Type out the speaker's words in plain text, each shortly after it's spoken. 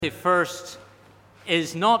31st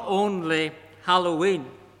is not only Halloween,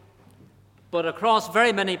 but across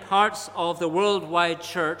very many parts of the worldwide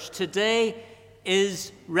church, today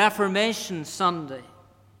is Reformation Sunday.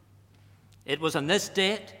 It was on this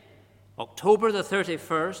date, October the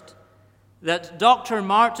 31st, that Dr.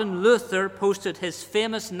 Martin Luther posted his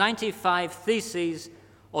famous 95 Theses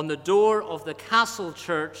on the door of the castle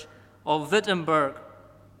church of Wittenberg.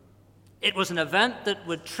 It was an event that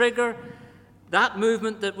would trigger that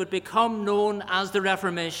movement that would become known as the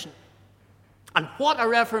Reformation. And what a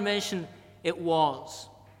Reformation it was.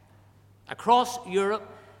 Across Europe,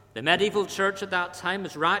 the medieval church at that time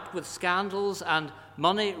was racked with scandals and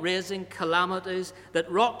money-raising calamities that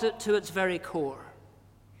rocked it to its very core.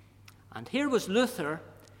 And here was Luther,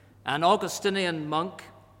 an Augustinian monk,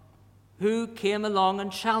 who came along and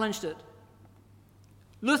challenged it.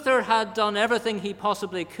 Luther had done everything he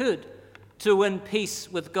possibly could to win peace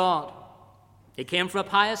with God. He came from a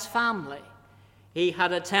pious family. He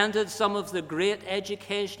had attended some of the great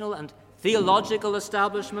educational and theological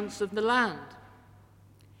establishments of the land.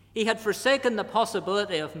 He had forsaken the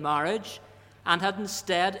possibility of marriage and had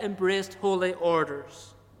instead embraced holy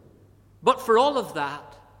orders. But for all of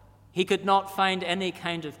that, he could not find any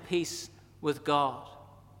kind of peace with God.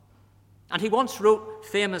 And he once wrote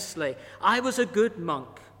famously, "I was a good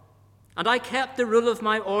monk, and I kept the rule of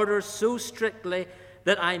my order so strictly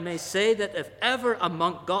that I may say that if ever a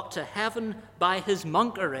monk got to heaven by his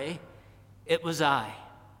monkery, it was I."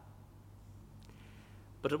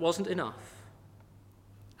 But it wasn't enough.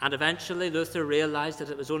 And eventually Luther realized that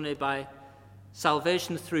it was only by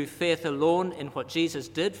salvation through faith alone in what Jesus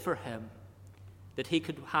did for him that he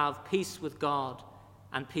could have peace with God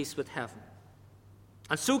and peace with heaven.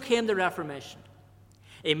 And so came the Reformation,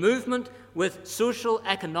 a movement with social,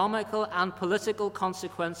 economical, and political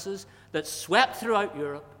consequences that swept throughout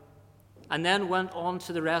Europe and then went on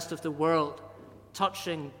to the rest of the world,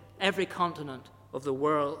 touching every continent of the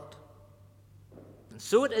world. And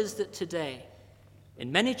so it is that today,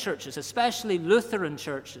 in many churches, especially Lutheran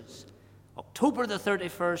churches, October the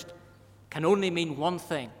 31st can only mean one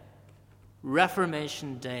thing: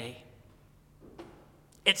 Reformation Day.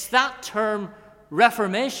 It's that term,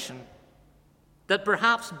 Reformation, that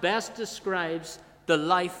perhaps best describes the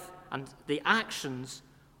life and the actions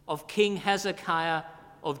of King Hezekiah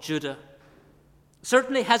of Judah.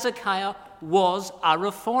 Certainly Hezekiah was a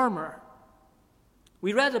reformer.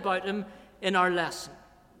 We read about him in our lesson.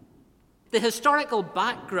 The historical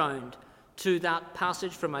background to that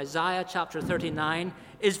passage from Isaiah chapter 39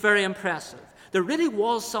 is very impressive. There really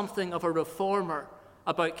was something of a reformer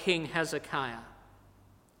about King Hezekiah.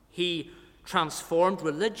 He transformed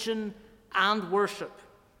religion and worship.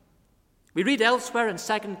 We read elsewhere in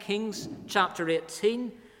 2 Kings chapter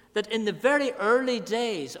 18 that in the very early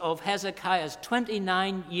days of Hezekiah's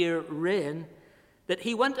 29-year reign, that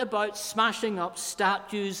he went about smashing up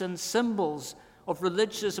statues and symbols of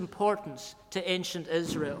religious importance to ancient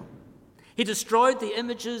Israel. He destroyed the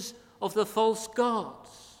images of the false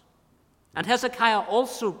gods. And Hezekiah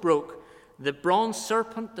also broke the bronze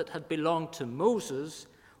serpent that had belonged to Moses,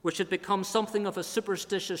 which had become something of a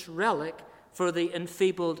superstitious relic for the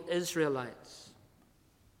enfeebled Israelites.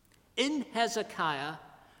 In Hezekiah,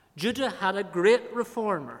 Judah had a great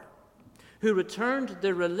reformer who returned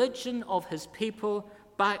the religion of his people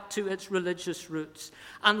back to its religious roots,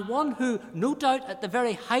 and one who, no doubt at the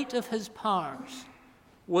very height of his powers,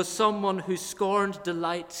 was someone who scorned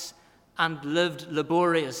delights and lived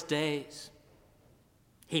laborious days.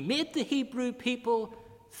 He made the Hebrew people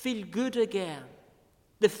feel good again.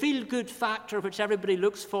 The feel-good factor which everybody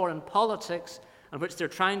looks for in politics and which they're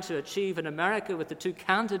trying to achieve in America with the two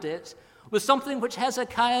candidates was something which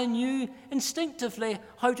Hezekiah knew instinctively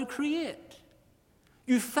how to create.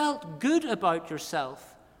 You felt good about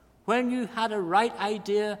yourself when you had a right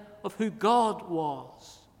idea of who God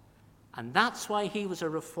was. And that's why he was a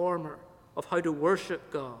reformer of how to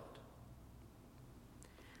worship God.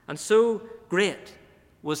 And so great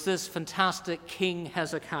was this fantastic King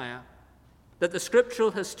Hezekiah that the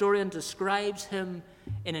scriptural historian describes him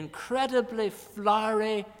in incredibly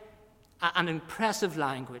flowery and impressive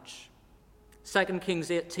language. 2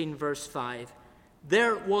 Kings 18, verse 5,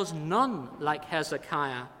 "There was none like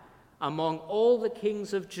Hezekiah among all the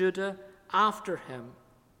kings of Judah after him,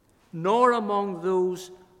 nor among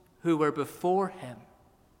those who were before him."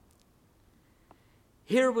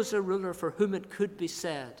 Here was a ruler for whom it could be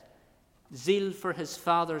said, zeal for his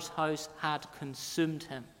father's house had consumed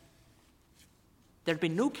him. There'd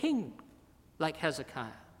been no king like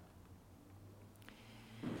Hezekiah.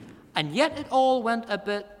 And yet it all went a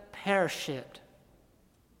bit pear-shaped.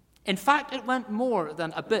 In fact, it went more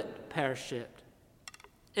than a bit pear-shaped.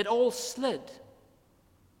 It all slid,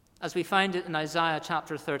 as we find it in Isaiah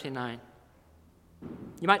chapter 39.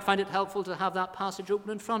 You might find it helpful to have that passage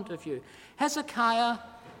open in front of you. Hezekiah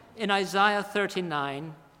in Isaiah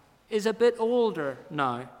 39 is a bit older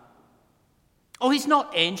now. Oh, he's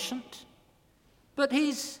not ancient, but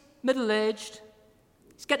he's middle-aged.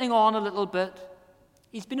 He's getting on a little bit.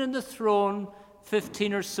 He's been in the throne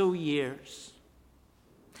 15 or so years.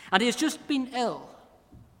 And he's just been ill,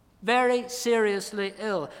 very seriously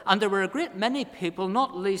ill. And there were a great many people,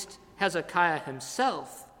 not least Hezekiah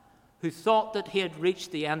himself, who thought that he had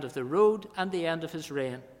reached the end of the road and the end of his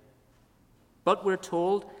reign. But we're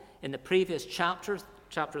told in the previous chapter,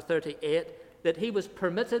 chapter 38, that he was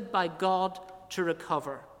permitted by God to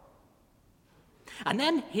recover. And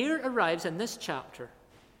then here arrives in this chapter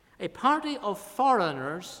a party of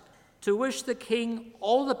foreigners to wish the king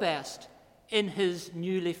all the best in his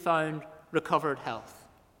newly found recovered health.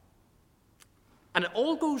 And it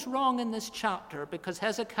all goes wrong in this chapter because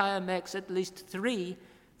Hezekiah makes at least 3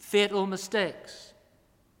 fatal mistakes.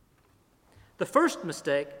 The first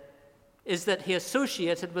mistake is that he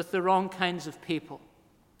associated with the wrong kinds of people.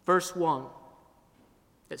 Verse 1.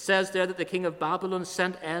 It says there that the king of Babylon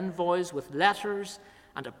sent envoys with letters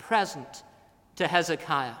and a present to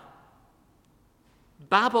Hezekiah.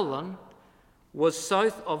 Babylon was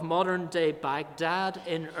south of modern-day Baghdad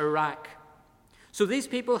in Iraq. So these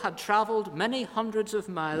people had traveled many hundreds of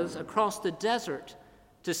miles across the desert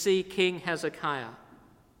to see King Hezekiah.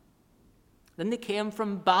 Then they came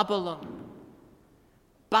from Babylon.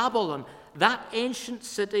 Babylon, that ancient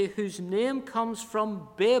city whose name comes from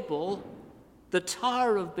Babel, the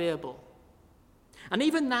Tower of Babel. And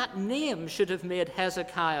even that name should have made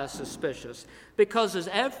Hezekiah suspicious, because as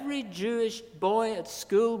every Jewish boy at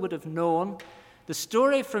school would have known, the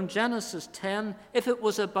story from Genesis 10, if it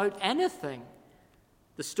was about anything,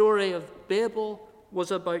 the story of Babel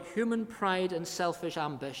was about human pride and selfish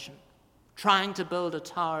ambition, trying to build a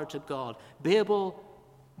tower to God. Babel,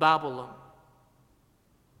 Babylon.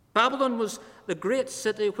 Babylon was the great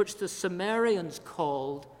city which the Sumerians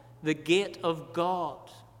called the gate of God.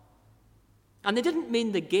 And they didn't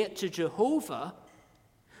mean the gate to Jehovah.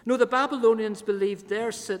 No, the Babylonians believed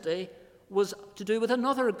their city was to do with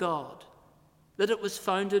another god, that it was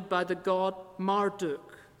founded by the god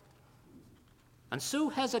Marduk. And so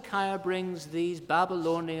Hezekiah brings these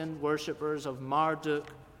Babylonian worshippers of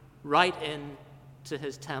Marduk right in to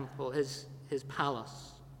his temple, his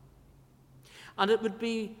palace. And it would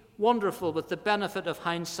be wonderful, with the benefit of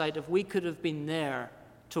hindsight, if we could have been there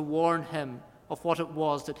to warn him of what it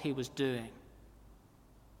was that he was doing.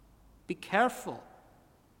 Be careful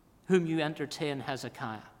whom you entertain,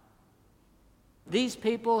 Hezekiah. These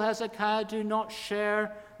people, Hezekiah, do not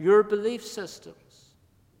share your belief systems.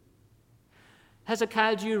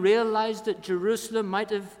 Hezekiah, do you realize that Jerusalem might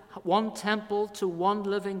have one temple to one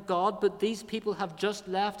living God, but these people have just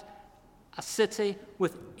left a city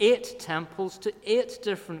with 8 temples to 8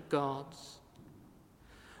 different gods?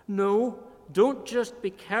 No, don't just be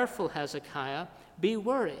careful, Hezekiah. Be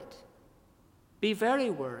worried. Be very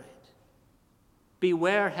worried.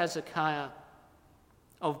 Beware, Hezekiah,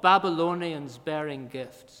 of Babylonians bearing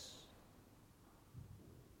gifts.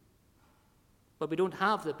 But we don't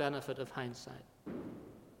have the benefit of hindsight.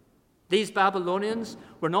 These Babylonians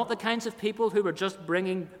were not the kinds of people who were just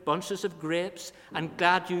bringing bunches of grapes and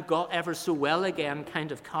glad you got ever so well again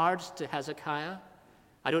kind of cards to Hezekiah.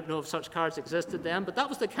 I don't know if such cards existed then, but that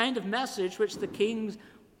was the kind of message which the kings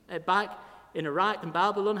back in Iraq and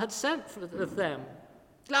Babylon had sent with them.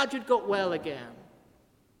 Glad you'd got well again.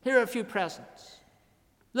 Here are a few presents.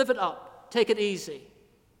 Live it up. Take it easy.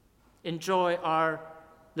 Enjoy our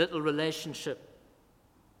little relationship.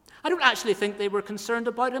 I don't actually think they were concerned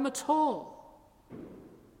about him at all.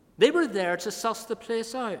 They were there to suss the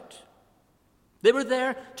place out. They were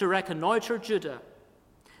there to reconnoiter Judah.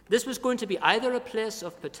 This was going to be either a place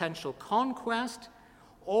of potential conquest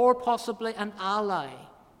or possibly an ally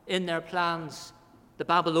in their plans, the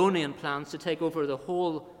Babylonian plans to take over the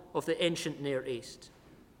whole of the ancient Near East.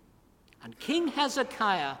 And King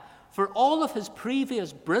Hezekiah, for all of his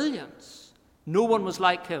previous brilliance, no one was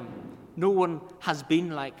like him. No one has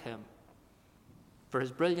been like him. For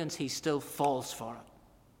his brilliance, he still falls for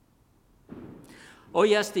it. Oh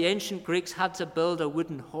yes, the ancient Greeks had to build a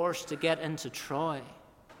wooden horse to get into Troy.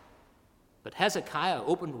 But Hezekiah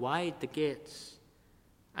opened wide the gates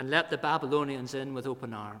and let the Babylonians in with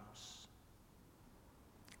open arms.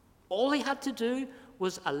 All he had to do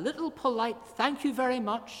was a little polite thank you very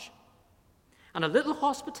much and a little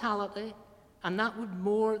hospitality, and that would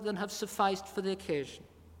more than have sufficed for the occasion.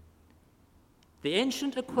 The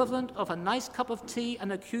ancient equivalent of a nice cup of tea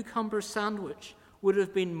and a cucumber sandwich would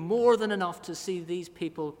have been more than enough to see these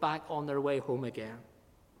people back on their way home again.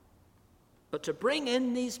 But to bring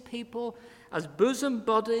in these people as bosom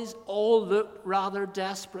buddies all looked rather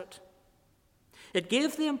desperate. It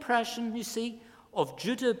gave the impression, you see, of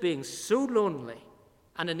Judah being so lonely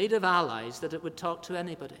and in need of allies that it would talk to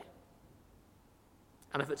anybody.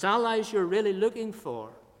 And if it's allies you're really looking for,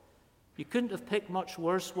 you couldn't have picked much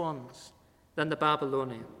worse ones than the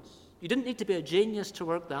Babylonians. You didn't need to be a genius to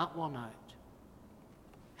work that one out.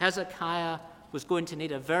 Hezekiah was going to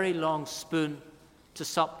need a very long spoon to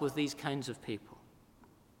sup with these kinds of people.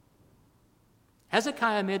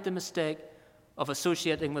 Hezekiah made the mistake of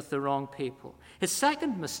associating with the wrong people. His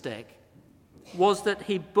second mistake was that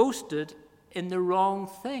he boasted in the wrong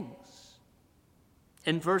things.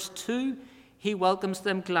 In verse 2, he welcomes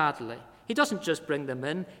them gladly. He doesn't just bring them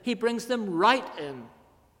in, he brings them right in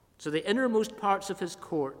to the innermost parts of his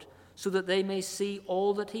court so that they may see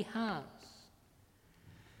all that he has.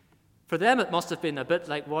 For them, it must have been a bit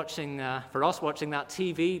like for us watching that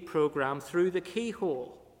TV program Through the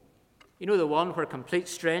Keyhole. You know, the one where complete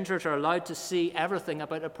strangers are allowed to see everything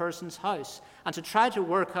about a person's house and to try to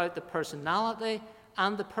work out the personality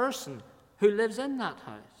and the person who lives in that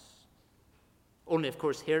house. Only, of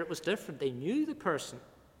course, here it was different. They knew the person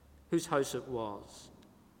whose house it was.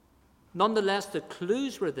 Nonetheless, the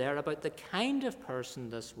clues were there about the kind of person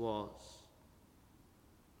this was.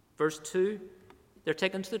 Verse 2, they're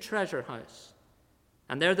taken to the treasure house.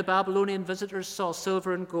 And there the Babylonian visitors saw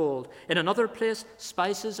silver and gold. In another place,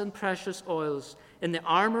 spices and precious oils. In the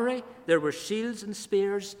armory, there were shields and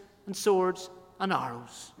spears and swords and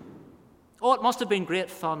arrows. Oh, it must have been great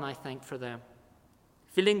fun, I think, for them.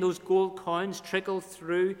 Feeling those gold coins trickle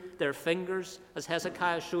through their fingers as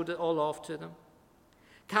Hezekiah showed it all off to them.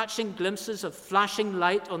 Catching glimpses of flashing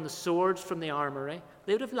light on the swords from the armory.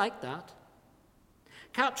 They would have liked that.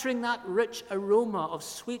 Capturing that rich aroma of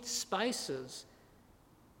sweet spices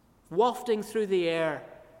wafting through the air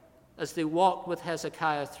as they walked with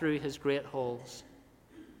Hezekiah through his great halls.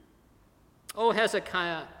 Oh,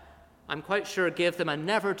 Hezekiah, I'm quite sure, gave them a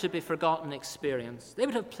never-to-be-forgotten experience. They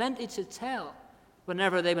would have plenty to tell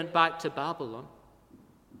whenever they went back to Babylon.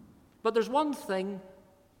 But there's one thing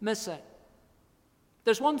missing.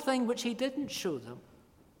 There's one thing which he didn't show them.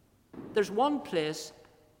 There's one place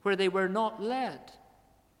where they were not led.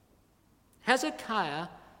 Hezekiah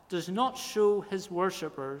does not show his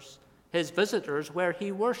worshippers, his visitors, where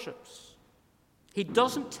he worships. He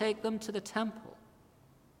doesn't take them to the temple.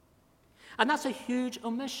 And that's a huge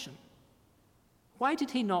omission. Why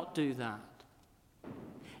did he not do that?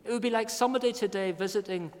 It would be like somebody today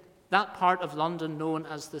visiting that part of London known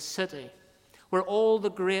as the City, where all the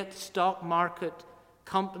great stock market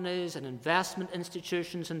companies and investment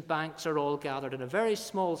institutions and banks are all gathered in a very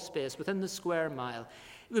small space within the square mile.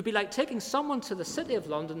 It would be like taking someone to the City of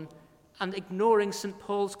London and ignoring St.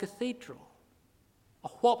 Paul's Cathedral, a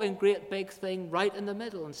whopping great big thing right in the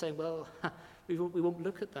middle, and saying, well, we won't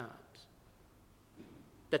look at that.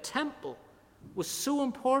 The temple was so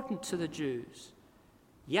important to the Jews,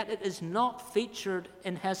 yet it is not featured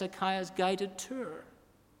in Hezekiah's guided tour.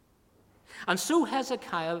 And so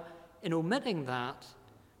Hezekiah, in omitting that,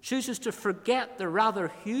 chooses to forget the rather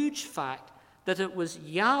huge fact that it was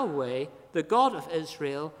Yahweh, the God of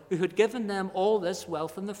Israel, who had given them all this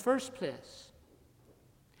wealth in the first place.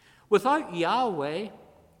 Without Yahweh,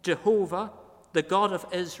 Jehovah, the God of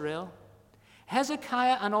Israel,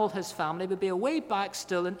 Hezekiah and all his family would be away back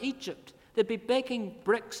still in Egypt. They'd be baking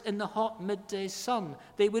bricks in the hot midday sun.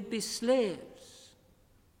 They would be slaves.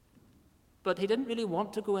 But he didn't really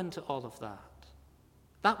want to go into all of that.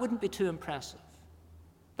 That wouldn't be too impressive.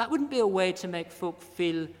 That wouldn't be a way to make folk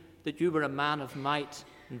feel that you were a man of might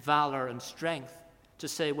and valor and strength, to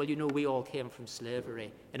say, well, you know, we all came from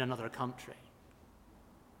slavery in another country.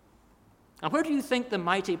 And where do you think the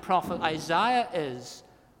mighty prophet Isaiah is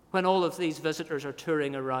when all of these visitors are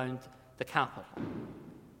touring around the capital?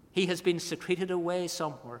 He has been secreted away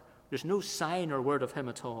somewhere. There's no sign or word of him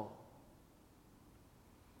at all.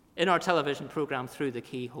 In our television program Through the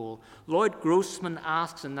Keyhole, Lloyd Grossman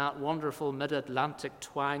asks in that wonderful mid-Atlantic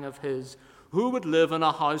twang of his, who would live in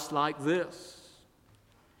a house like this?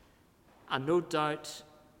 And no doubt,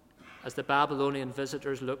 as the Babylonian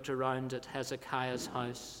visitors looked around at Hezekiah's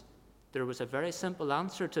house, there was a very simple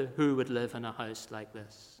answer to who would live in a house like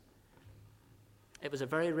this. It was a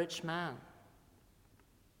very rich man.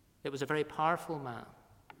 It was a very powerful man.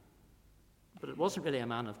 But it wasn't really a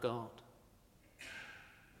man of God.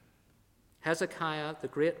 Hezekiah, the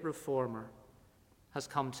great reformer, has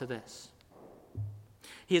come to this.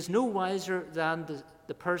 He is no wiser than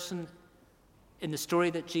the person in the story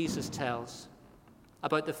that Jesus tells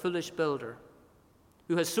about the foolish builder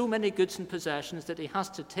who has so many goods and possessions that he has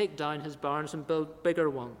to take down his barns and build bigger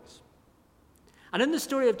ones. And in the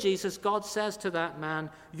story of Jesus, God says to that man,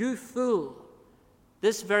 "You fool,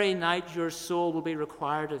 this very night your soul will be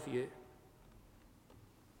required of you."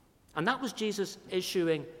 And that was Jesus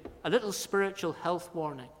issuing a little spiritual health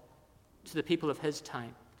warning to the people of his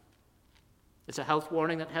time. It's a health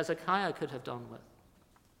warning that Hezekiah could have done with.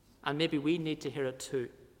 And maybe we need to hear it too.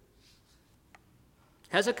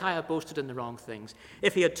 Hezekiah boasted in the wrong things.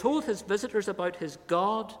 If he had told his visitors about his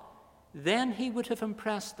God, then he would have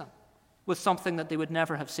impressed them with something that they would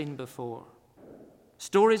never have seen before.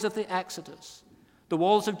 Stories of the Exodus, the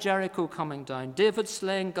walls of Jericho coming down, David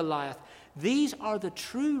slaying Goliath. These are the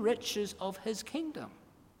true riches of his kingdom.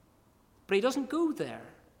 But he doesn't go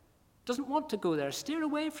there. Doesn't want to go there. Steer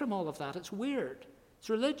away from all of that. It's weird. It's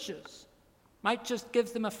religious. Might just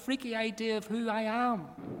give them a freaky idea of who I am,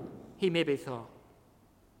 he maybe thought.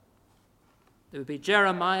 There would be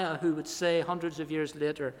Jeremiah who would say hundreds of years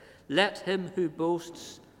later, "Let him who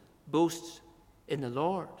boasts, boast in the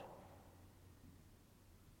Lord."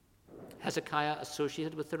 Hezekiah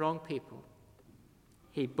associated with the wrong people.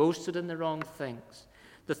 He boasted in the wrong things.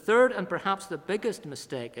 The third and perhaps the biggest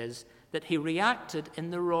mistake is that he reacted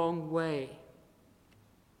in the wrong way.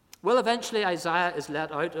 Well, eventually Isaiah is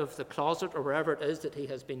let out of the closet or wherever it is that he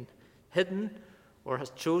has been hidden or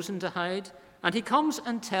has chosen to hide, and he comes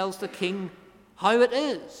and tells the king how it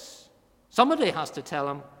is. Somebody has to tell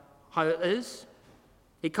him how it is.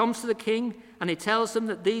 He comes to the king and he tells him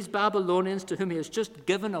that these Babylonians, to whom he has just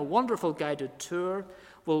given a wonderful guided tour,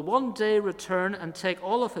 will one day return and take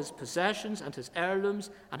all of his possessions and his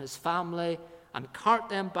heirlooms and his family and cart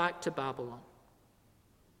them back to Babylon.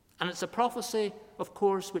 And it's a prophecy, of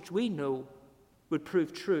course, which we know would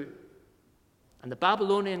prove true. And the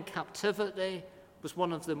Babylonian captivity was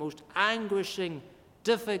one of the most anguishing,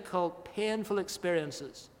 difficult, painful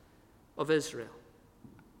experiences of Israel.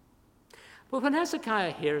 But when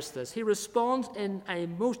Hezekiah hears this, he responds in a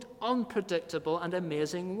most unpredictable and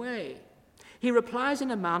amazing way. He replies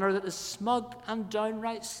in a manner that is smug and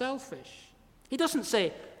downright selfish. He doesn't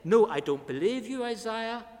say, "No, I don't believe you,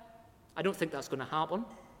 Isaiah. I don't think that's going to happen."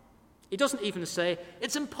 He doesn't even say,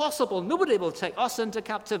 "It's impossible. Nobody will take us into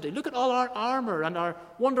captivity. Look at all our armor and our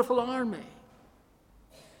wonderful army."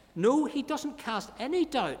 No, he doesn't cast any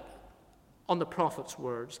doubt on the prophet's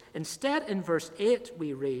words. Instead, in verse 8,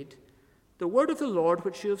 we read, "The word of the Lord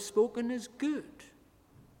which you have spoken is good."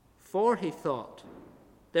 For, he thought,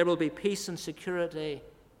 "there will be peace and security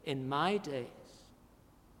in my days."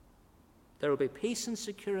 There will be peace and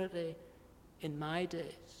security in my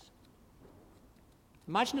days.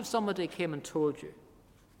 Imagine if somebody came and told you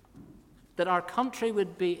that our country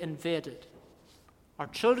would be invaded, our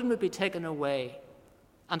children would be taken away,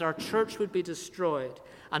 and our church would be destroyed.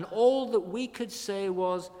 And all that we could say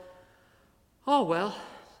was, "Oh, well,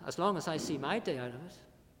 as long as I see my day out of it."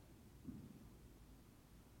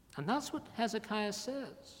 And that's what Hezekiah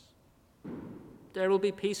says. There will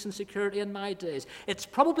be peace and security in my days. It's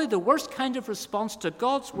probably the worst kind of response to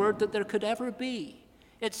God's word that there could ever be.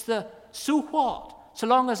 It's the "so what, so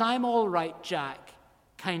long as I'm all right, Jack"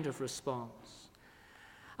 kind of response.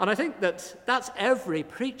 And I think that that's every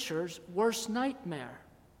preacher's worst nightmare.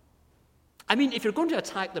 I mean, if you're going to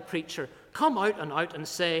attack the preacher, come out and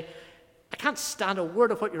say, "I can't stand a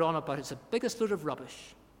word of what you're on about. It's the biggest load of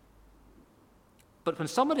rubbish." But when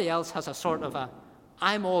somebody else has a sort of a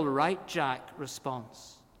 "I'm all right, Jack"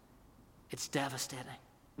 response, it's devastating.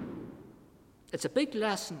 It's a big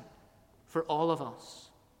lesson for all of us.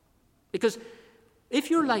 Because if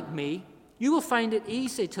you're like me, you will find it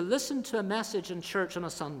easy to listen to a message in church on a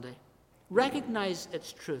Sunday, recognize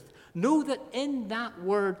its truth, know that in that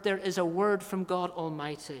word there is a word from God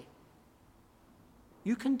Almighty.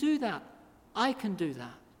 You can do that. I can do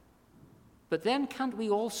that. But then can't we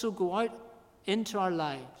also go out into our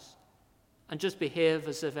lives and just behave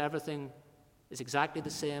as if everything is exactly the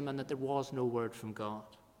same and that there was no word from God?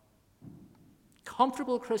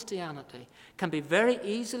 Comfortable Christianity can be very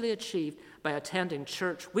easily achieved by attending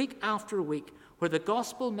church week after week, where the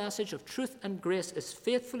gospel message of truth and grace is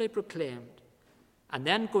faithfully proclaimed, and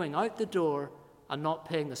then going out the door and not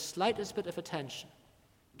paying the slightest bit of attention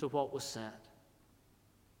to what was said.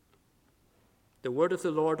 The word of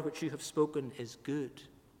the Lord which you have spoken is good.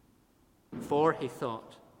 For, he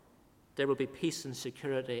thought, there will be peace and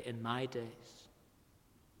security in my days.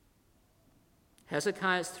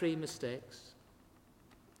 Hezekiah's three mistakes.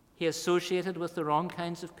 He associated with the wrong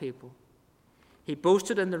kinds of people. He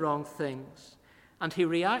boasted in the wrong things. And he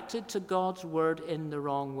reacted to God's word in the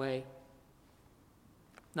wrong way.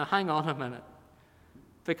 Now hang on a minute.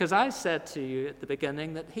 Because I said to you at the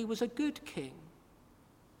beginning that he was a good king.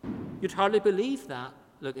 You'd hardly believe that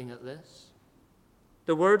looking at this.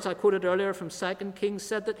 The words I quoted earlier from 2 Kings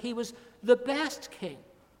said that he was the best king.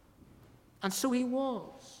 And so he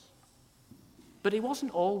was. But he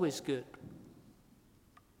wasn't always good.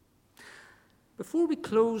 Before we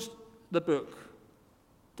close the book,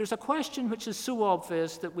 there's a question which is so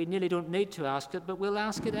obvious that we nearly don't need to ask it, but we'll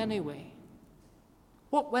ask it anyway.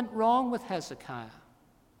 What went wrong with Hezekiah?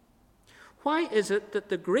 Why is it that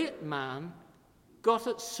the great man got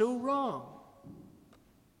it so wrong?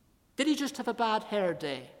 Did he just have a bad hair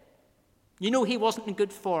day? You know, he wasn't in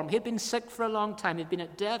good form. He'd been sick for a long time. He'd been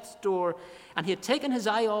at death's door, and he had taken his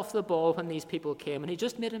eye off the ball when these people came, and he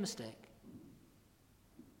just made a mistake.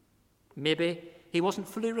 Maybe he wasn't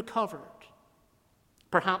fully recovered.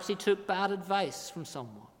 Perhaps he took bad advice from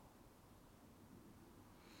someone.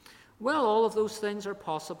 Well, all of those things are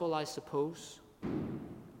possible, I suppose.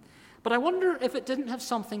 But I wonder if it didn't have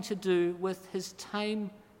something to do with his time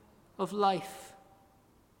of life.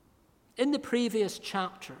 In the previous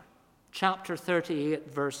chapter, chapter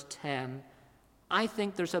 38, verse 10, I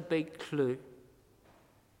think there's a big clue.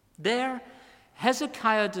 There,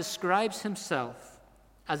 Hezekiah describes himself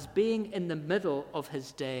as being in the middle of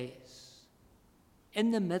his days.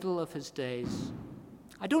 In the middle of his days.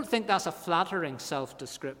 I don't think that's a flattering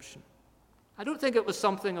self-description. I don't think it was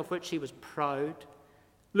something of which he was proud.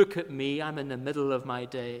 Look at me, I'm in the middle of my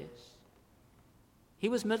days. He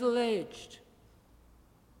was middle-aged.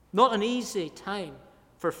 Not an easy time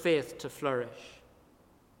for faith to flourish.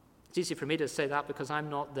 It's easy for me to say that because I'm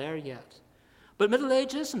not there yet. But middle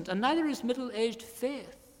age isn't, and neither is middle-aged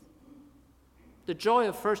faith. The joy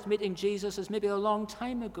of first meeting Jesus is maybe a long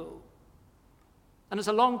time ago. And it's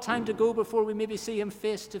a long time to go before we maybe see him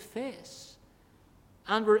face to face.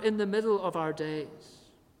 And we're in the middle of our days.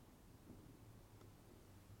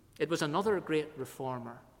 It was another great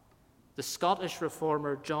reformer, the Scottish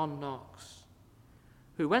reformer John Knox,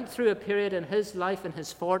 who went through a period in his life in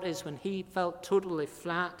his 40s when he felt totally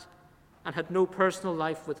flat and had no personal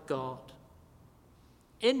life with God.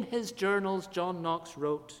 In his journals, John Knox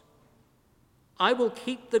wrote, "I will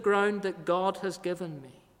keep the ground that God has given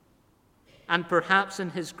me, and perhaps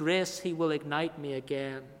in his grace he will ignite me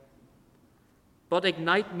again. But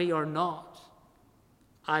ignite me or not,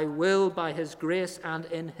 I will, by his grace and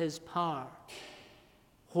in his power,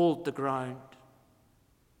 hold the ground."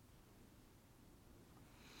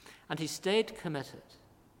 And he stayed committed.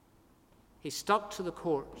 He stuck to the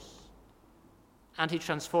course, and he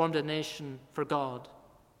transformed a nation for God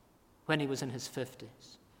when he was in his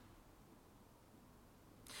 50s.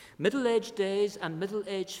 Middle-aged days and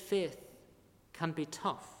middle-aged faith can be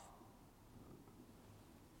tough.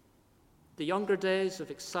 The younger days of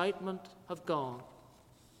excitement have gone.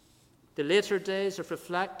 The later days of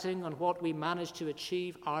reflecting on what we managed to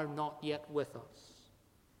achieve are not yet with us.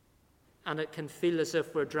 And it can feel as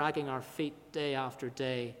if we're dragging our feet day after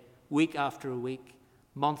day, week after week,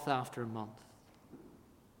 month after month.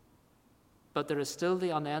 But there is still the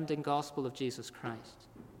unending gospel of Jesus Christ.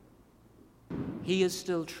 He is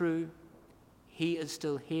still true. He is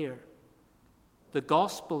still here. The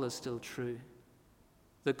gospel is still true.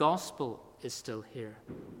 The gospel is still here.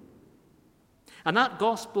 And that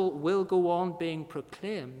gospel will go on being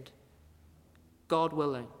proclaimed, God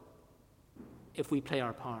willing, if we play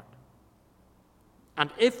our part.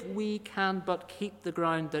 And if we can but keep the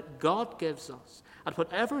ground that God gives us at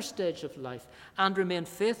whatever stage of life and remain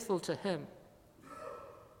faithful to him,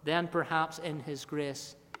 then perhaps in his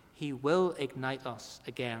grace he will ignite us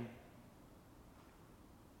again.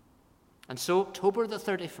 And so October the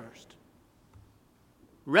 31st,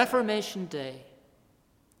 Reformation Day,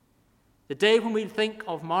 the day when we think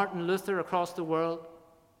of Martin Luther across the world,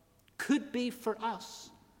 could be for us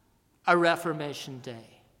a Reformation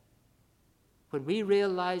Day, when we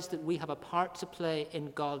realize that we have a part to play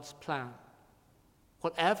in God's plan,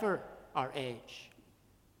 whatever our age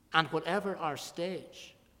and whatever our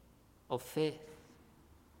stage of faith.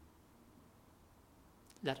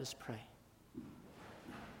 Let us pray.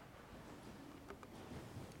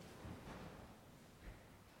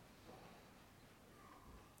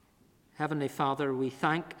 Heavenly Father, we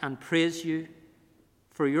thank and praise you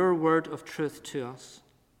for your word of truth to us.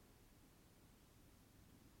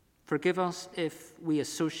 Forgive us if we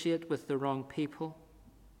associate with the wrong people,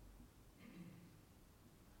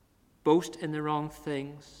 boast in the wrong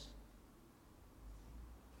things,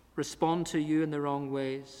 respond to you in the wrong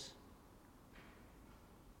ways.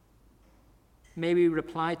 May we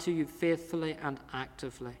reply to you faithfully and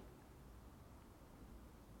actively.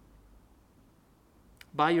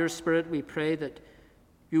 By your Spirit, we pray that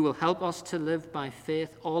you will help us to live by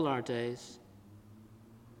faith all our days,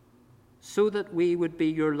 so that we would be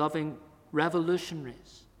your loving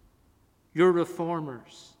revolutionaries, your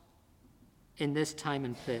reformers in this time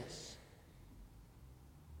and place.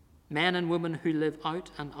 Men and women who live out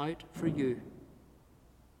and out for you.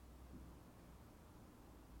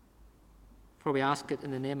 For we ask it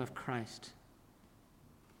in the name of Christ.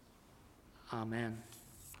 Amen.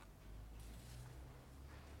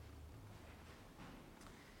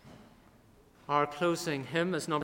 Our closing hymn is number